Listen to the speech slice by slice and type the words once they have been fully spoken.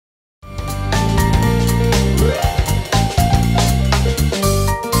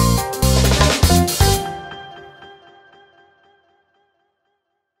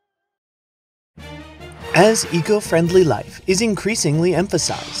As eco-friendly life is increasingly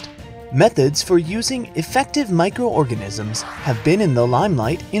emphasized, methods for using effective microorganisms have been in the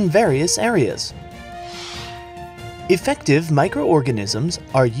limelight in various areas. Effective microorganisms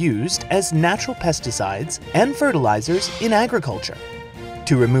are used as natural pesticides and fertilizers in agriculture,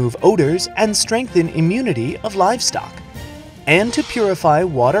 to remove odors and strengthen immunity of livestock, and to purify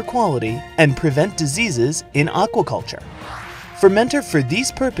water quality and prevent diseases in aquaculture. Fermenter for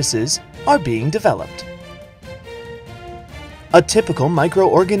these purposes are being developed. A typical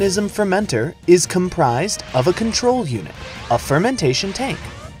microorganism fermenter is comprised of a control unit, a fermentation tank,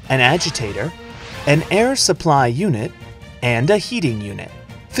 an agitator, an air supply unit, and a heating unit.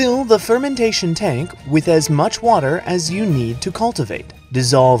 Fill the fermentation tank with as much water as you need to cultivate.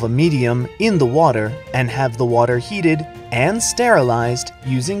 Dissolve a medium in the water and have the water heated and sterilized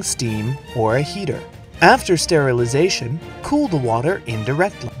using steam or a heater. After sterilization, cool the water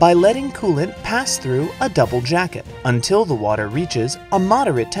indirectly by letting coolant pass through a double jacket until the water reaches a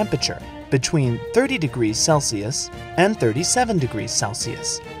moderate temperature between 30 degrees Celsius and 37 degrees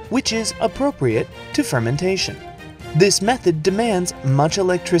Celsius, which is appropriate to fermentation. This method demands much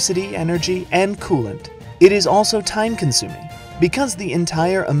electricity, energy, and coolant. It is also time-consuming because the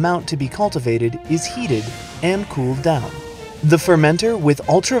entire amount to be cultivated is heated and cooled down. The fermenter with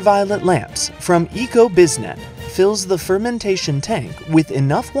ultraviolet lamps from EcoBiznet fills the fermentation tank with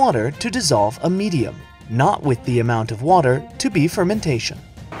enough water to dissolve a medium, not with the amount of water to be fermentation.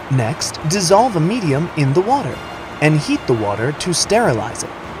 Next, dissolve a medium in the water and heat the water to sterilize it.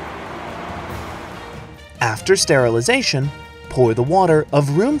 After sterilization, pour the water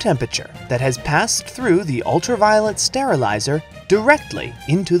of room temperature that has passed through the ultraviolet sterilizer directly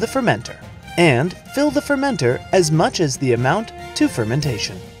into the fermenter, and fill the fermenter as much as the amount to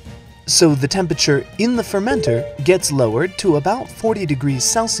fermentation. So the temperature in the fermenter gets lowered to about 40 degrees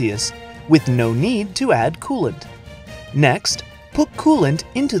Celsius with no need to add coolant. Next, put coolant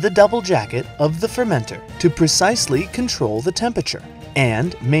into the double jacket of the fermenter to precisely control the temperature,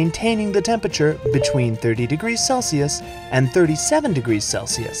 and maintaining the temperature between 30 degrees Celsius and 37 degrees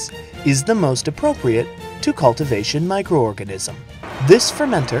Celsius is the most appropriate to cultivation microorganism. This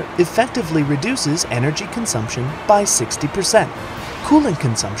fermenter effectively reduces energy consumption by 60%, coolant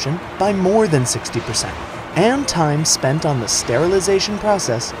consumption by more than 60%, and time spent on the sterilization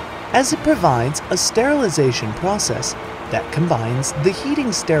process, as it provides a sterilization process that combines the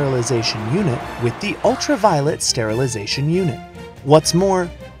heating sterilization unit with the ultraviolet sterilization unit. What's more,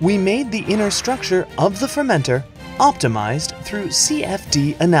 we made the inner structure of the fermenter optimized through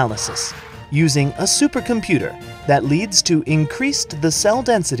CFD analysis, using a supercomputer that leads to increased the cell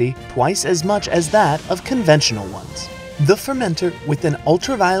density twice as much as that of conventional ones. The fermenter with an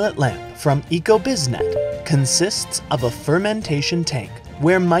ultraviolet lamp from EcoBiznet consists of a fermentation tank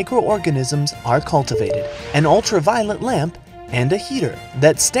where microorganisms are cultivated, an ultraviolet lamp, and a heater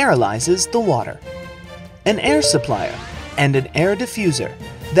that sterilizes the water, an air supplier, and an air diffuser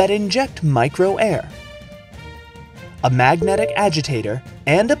that inject micro-air, a magnetic agitator,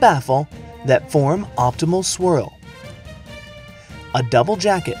 and a baffle that form optimal swirl, a double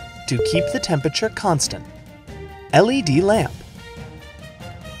jacket to keep the temperature constant, LED lamp,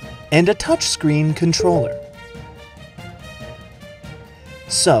 and a touchscreen controller.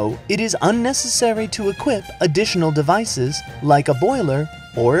 So, it is unnecessary to equip additional devices like a boiler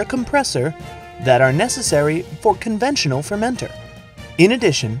or a compressor that are necessary for conventional fermenter. In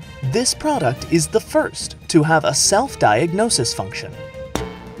addition, this product is the first to have a self-diagnosis function.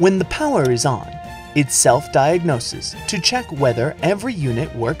 When the power is on, it self-diagnoses to check whether every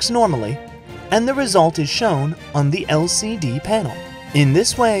unit works normally, and the result is shown on the LCD panel. In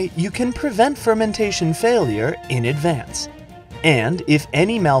this way, you can prevent fermentation failure in advance. And if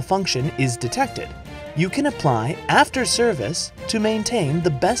any malfunction is detected, you can apply after service to maintain the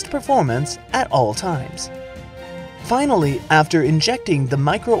best performance at all times. Finally, after injecting the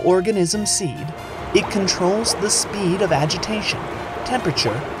microorganism seed, it controls the speed of agitation,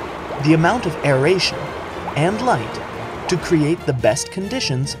 temperature, the amount of aeration, and light to create the best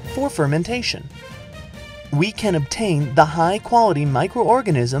conditions for fermentation. We can obtain the high-quality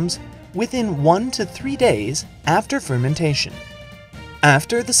microorganisms within 1 to 3 days after fermentation.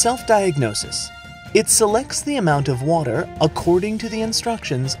 After the self-diagnosis, it selects the amount of water according to the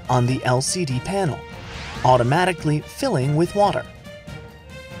instructions on the LCD panel, automatically filling with water.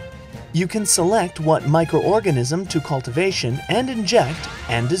 You can select what microorganism to cultivation and inject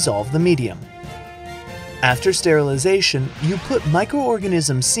and dissolve the medium. After sterilization, you put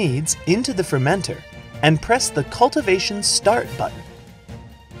microorganism seeds into the fermenter and press the Cultivation Start button.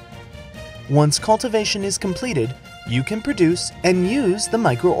 Once cultivation is completed, you can produce and use the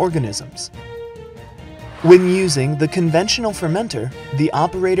microorganisms. When using the conventional fermenter, the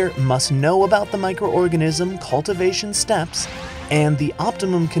operator must know about the microorganism cultivation steps and the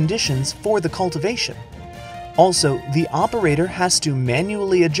optimum conditions for the cultivation. Also, the operator has to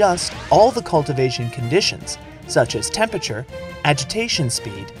manually adjust all the cultivation conditions, such as temperature, agitation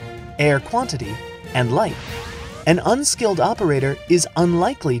speed, air quantity, and light. An unskilled operator is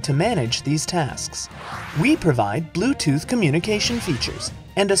unlikely to manage these tasks. We provide Bluetooth communication features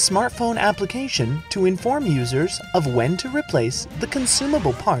and a smartphone application to inform users of when to replace the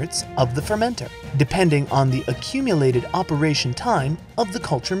consumable parts of the fermenter, depending on the accumulated operation time of the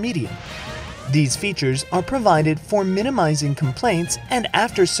culture medium. These features are provided for minimizing complaints and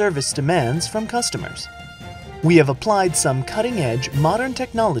after-service demands from customers. We have applied some cutting-edge modern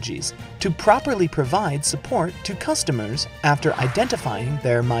technologies to properly provide support to customers after identifying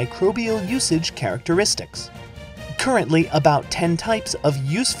their microbial usage characteristics. Currently, about 10 types of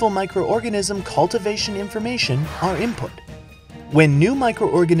useful microorganism cultivation information are input. When new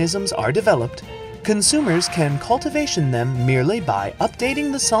microorganisms are developed, consumers can cultivation them merely by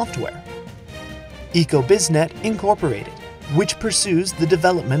updating the software. EcoBiznet Inc., which pursues the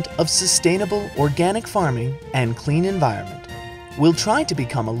development of sustainable organic farming and clean environment, will try to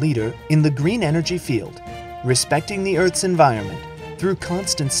become a leader in the green energy field, respecting the Earth's environment through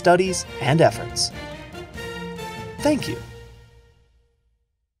constant studies and efforts. Thank you.